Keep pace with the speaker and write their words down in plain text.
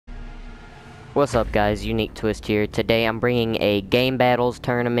What's up, guys? Unique Twist here. Today I'm bringing a game battles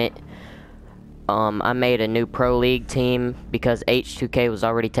tournament. I made a new Pro League team because H2K was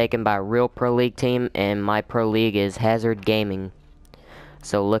already taken by a real Pro League team, and my Pro League is HaZard Gaming.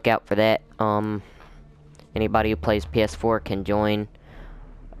 So look out for that. Anybody who plays PS4 can join.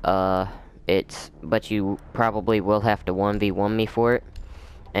 But you probably will have to 1v1 me for it.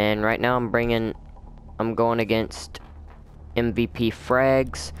 And right now I'm going against MVP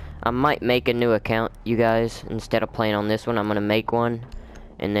Frags. I might make a new account, you guys. Instead of playing on this one, I'm gonna make one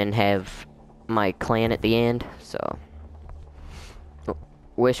and then have my clan at the end. So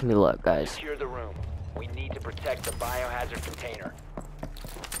wish me luck, guys. Secure the room. We need to protect the biohazard container.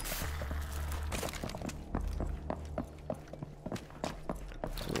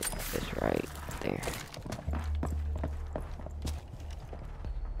 It's right there.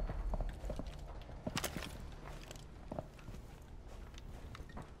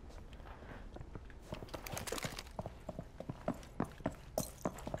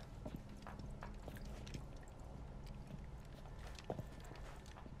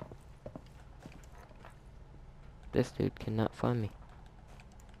 This dude cannot find me.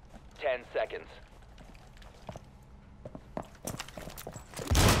 10 seconds.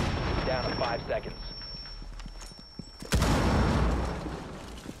 Down to 5 seconds.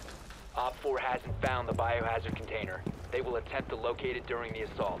 Op 4 hasn't found the biohazard container. They will attempt to locate it during the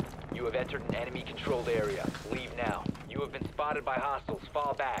assault. You have entered an enemy-controlled area. Leave now. You have been spotted by hostiles.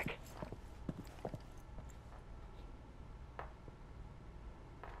 Fall back.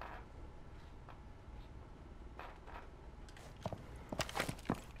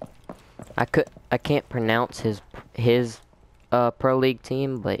 I can't pronounce his Pro League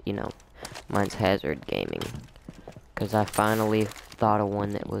team, but you know, mine's HaZard Gaming, because I finally thought of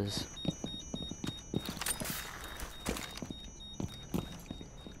one that was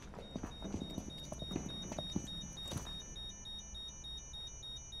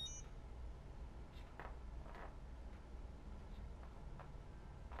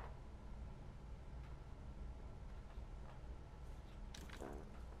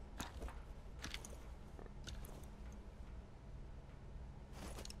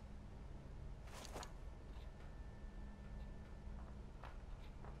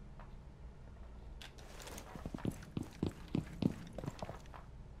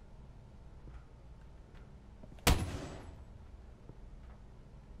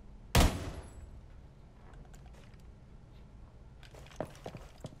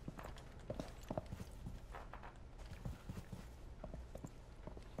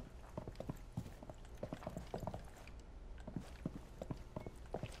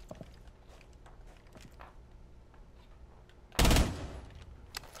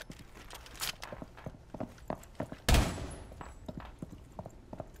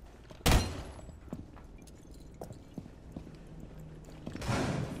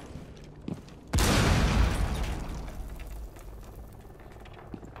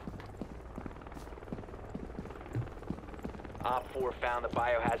Op 4 found the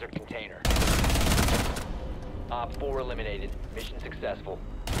biohazard container. Op 4 eliminated. Mission successful.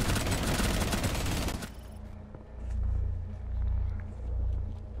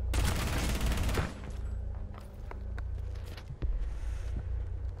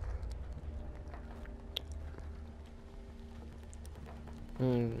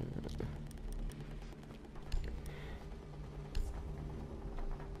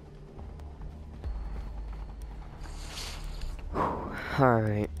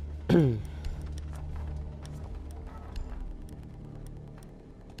 Alright.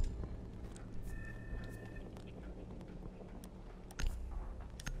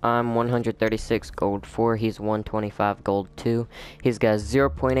 I'm 136 gold 4, he's 125 gold 2. He's got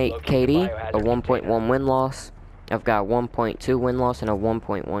 0.8 KD, a 1.1 win loss. I've got 1.2 win loss and a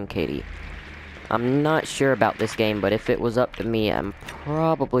 1.1 KD. I'm not sure about this game, but if it was up to me, I'm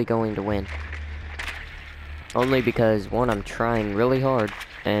probably going to win. Only because, one, I'm trying really hard,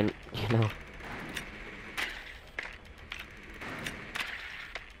 and, you know.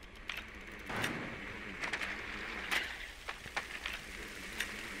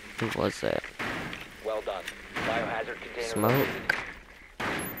 Who was that? Well done. Biohazard container. Smoke. Located.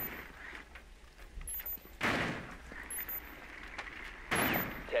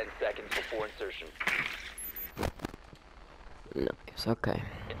 10 seconds before insertion. Nice, okay.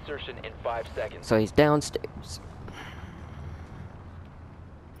 Insertion in 5 seconds. So he's downstairs.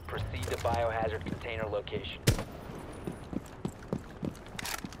 Proceed to biohazard container location.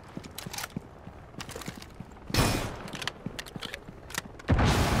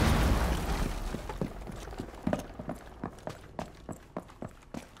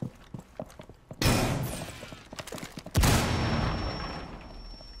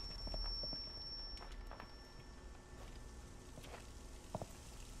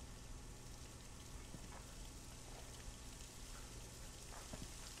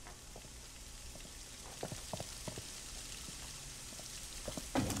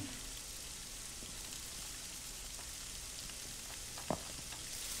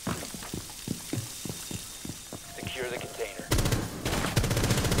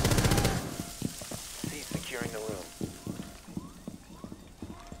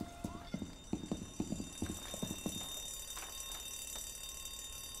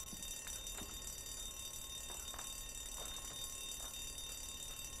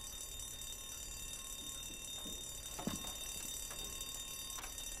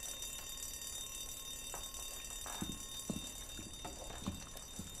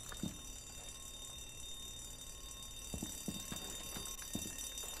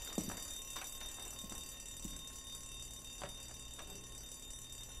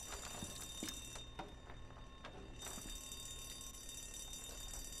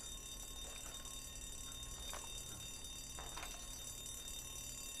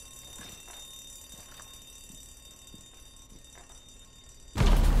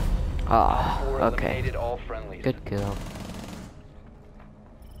 Ah, Op 4 okay. eliminated all friendlies. Good kill.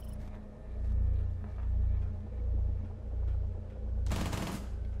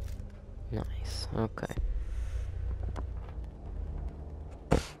 Nice. Okay.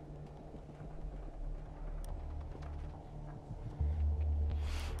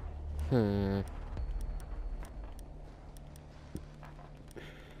 Hmm.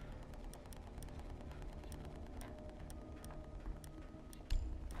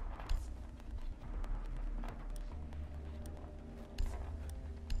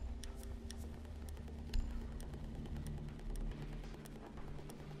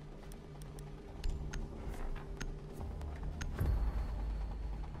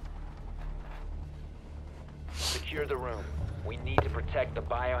 Secure the room. We need to protect the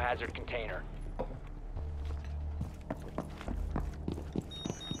biohazard container.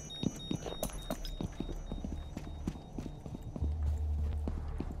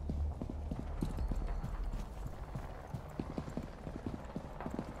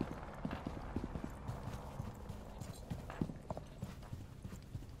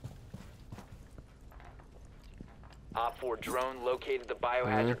 Op 4 drone located the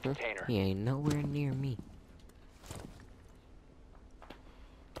biohazard container. He ain't nowhere near me.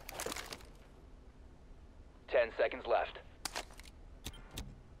 Seconds left.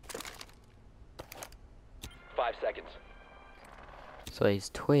 5 seconds. So he's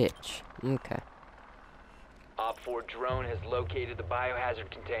Twitch. Okay. Op 4 drone has located the biohazard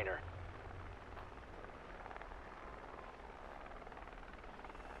container.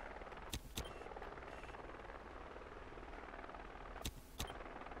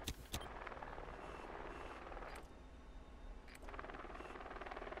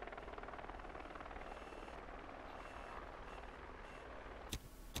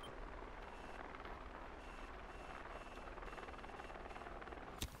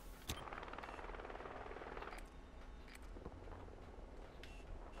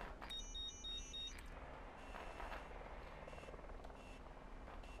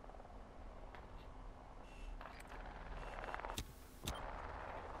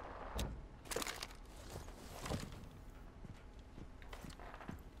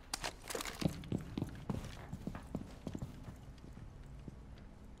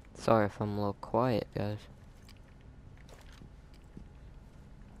 Sorry if I'm a little quiet, guys.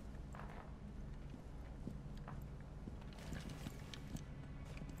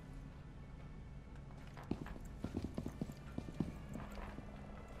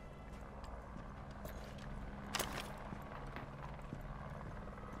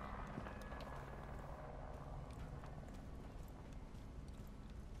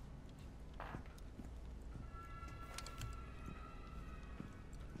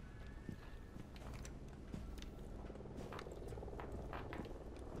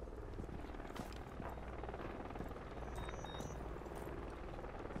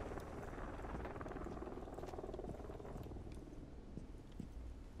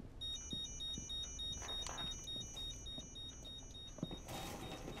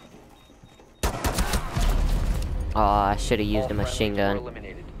 Oh, I should have used a machine gun.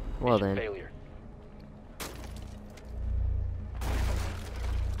 Well then. Failure.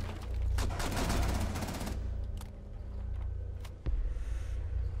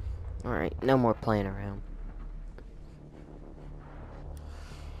 Alright, no more playing around.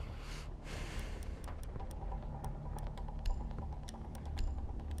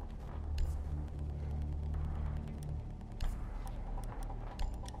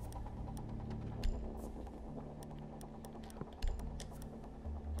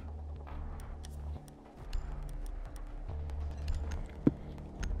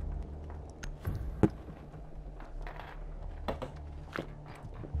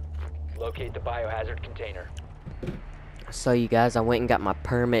 Locate the biohazard container. So you guys, I went and got my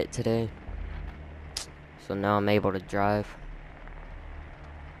permit today. So now I'm able to drive.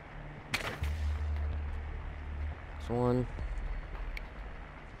 This one.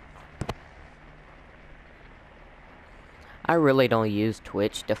 I really don't use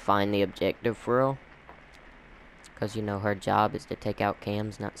Twitch to find the objective for real. Because, you know, her job is to take out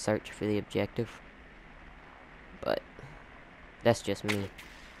cams, not search for the objective. But, that's just me.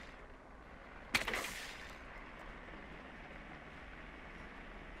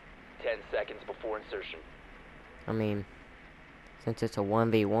 Seconds before insertion. I mean, since it's a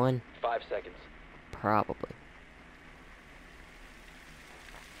 1v1, 5 seconds. probably.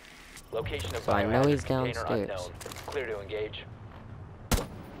 Location of So I know biohazard he's container downstairs. unknown. Clear to engage.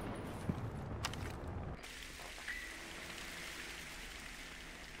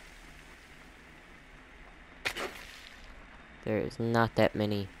 There is not that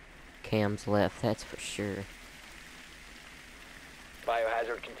many cams left, that's for sure.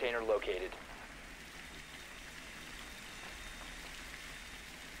 Biohazard container located.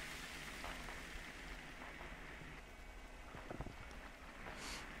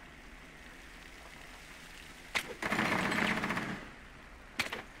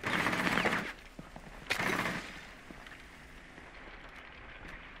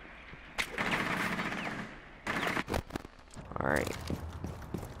 Alright.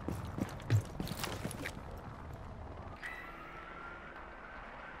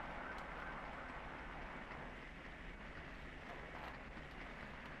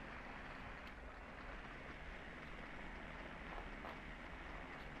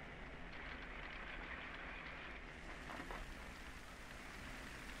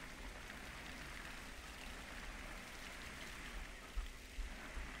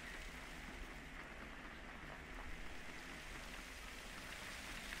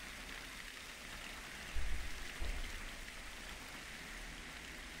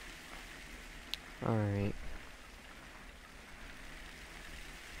 Alright.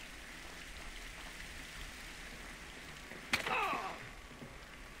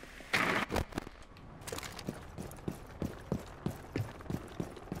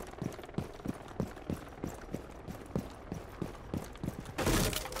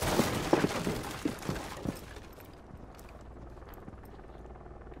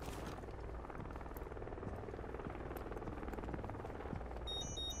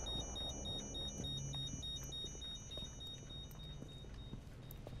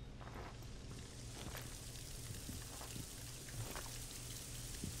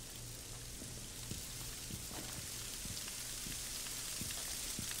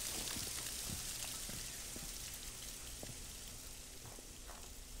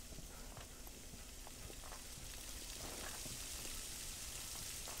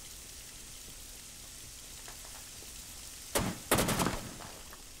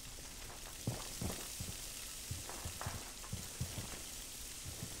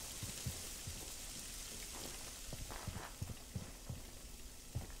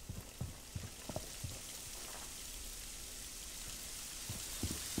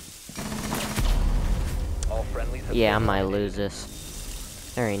 Yeah, I might lose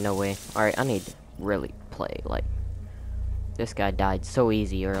this. There ain't no way. Alright, I need to really play, like... This guy died so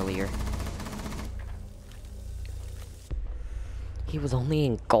easy earlier. He was only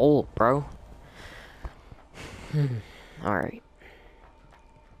in gold, bro. Alright.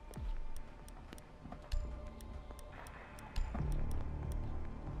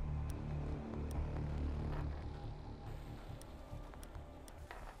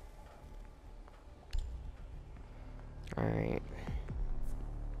 Alright.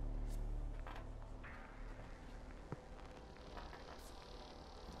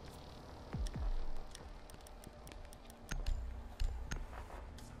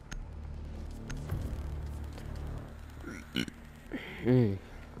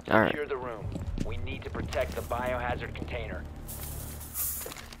 Alright. Secure the room. We need to protect the biohazard container.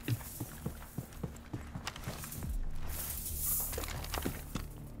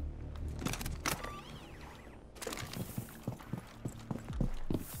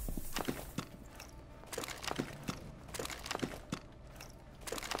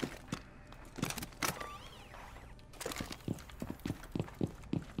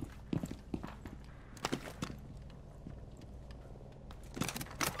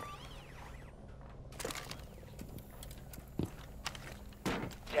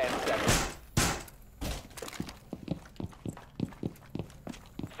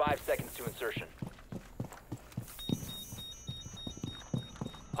 To insertion.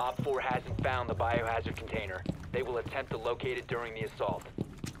 Op 4 hasn't found the biohazard container. They will attempt to locate it during the assault.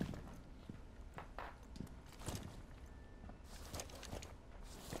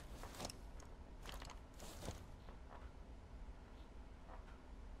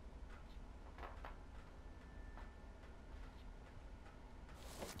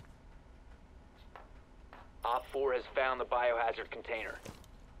 Op 4 has found the biohazard container.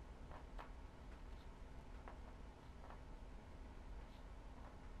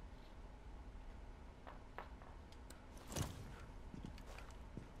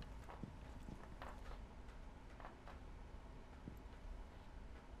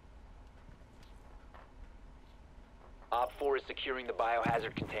 Op 4 is securing the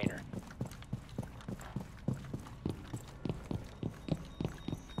biohazard container.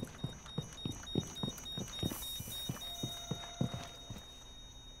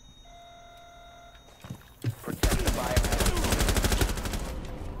 Protect the biohazard.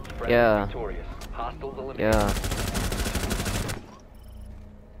 Yeah. Victorious. Hostiles eliminated. Yeah.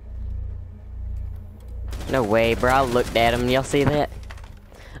 No way, bro. I looked at him. Y'all see that?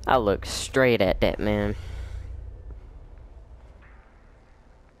 I looked straight at that man.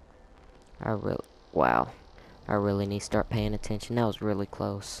 Wow. I really need to start paying attention. That was really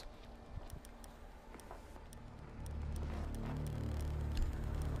close.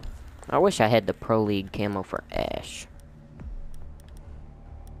 I wish I had the Proleague camo for Ash.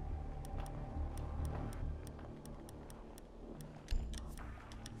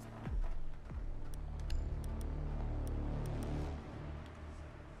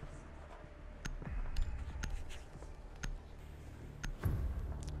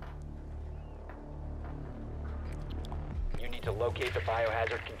 You need to locate the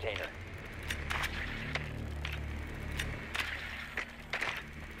biohazard container.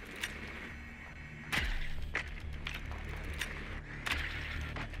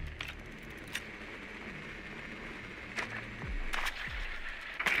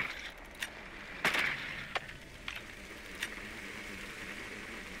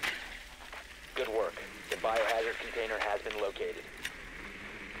 Good work. The biohazard container has been located.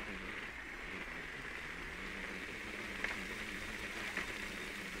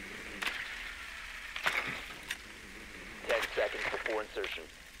 Seconds before insertion.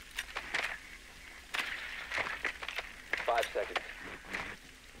 5 seconds.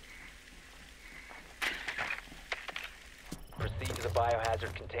 Proceed to the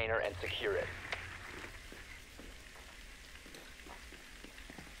biohazard container and secure it.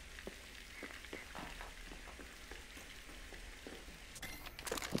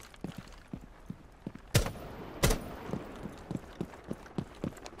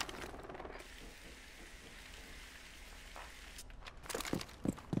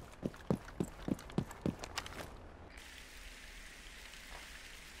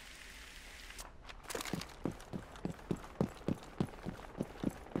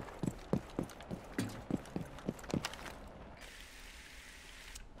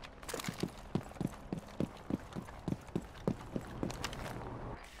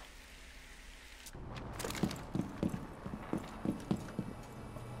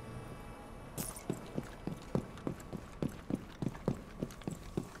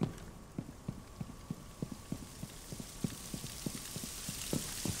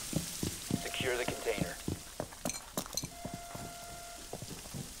 Secure the container.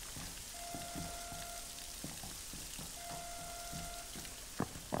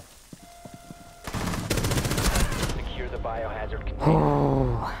 Secure the biohazard container.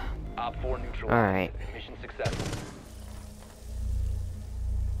 Oh. Op 4 neutralized. Alright. Mission successful.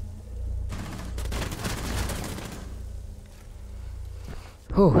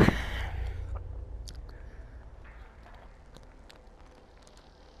 Whew.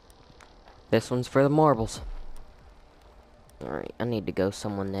 This one's for the marbles. Alright, I need to go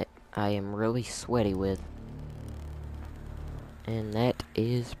someone that I am really sweaty with. And that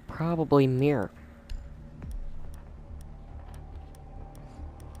is probably Mirror.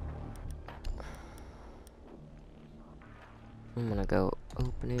 I'm gonna go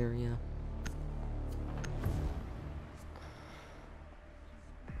open area.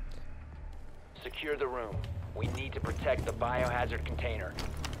 Secure the room. We need to protect the biohazard container.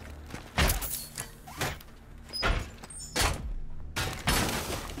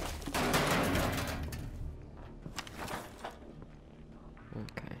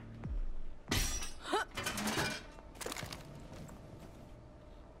 Okay.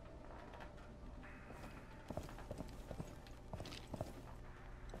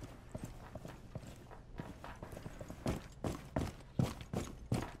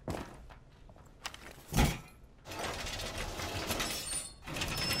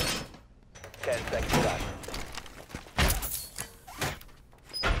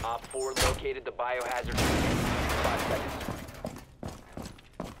 Op 4 located the biohazard container. 5 seconds.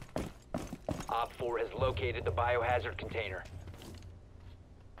 Op 4 has located the biohazard container.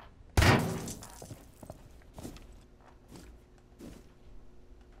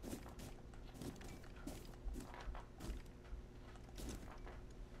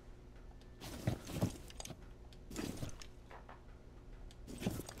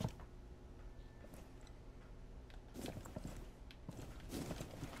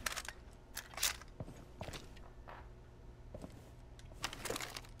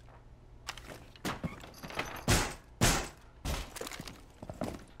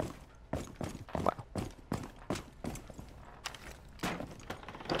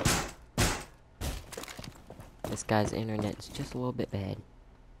 This guy's internet's just a little bit bad.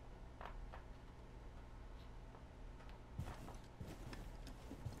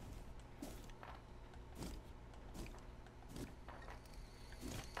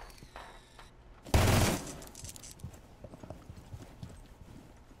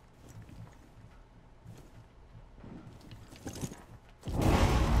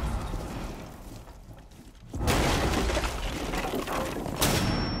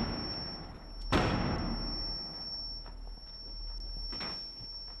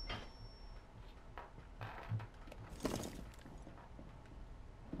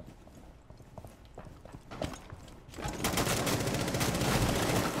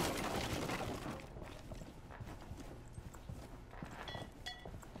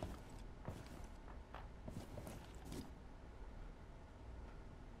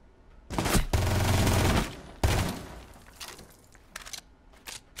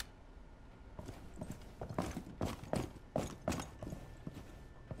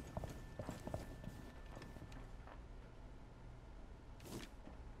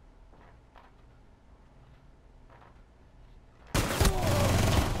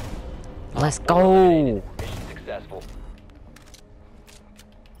 Let's Op 4 go. eliminated. Mission successful.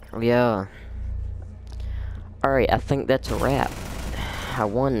 Yeah. Alright, I think that's a wrap. I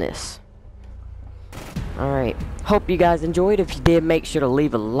won this. Alright. Hope you guys enjoyed. If you did, make sure to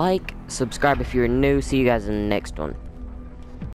leave a like. Subscribe if you're new. See you guys in the next one.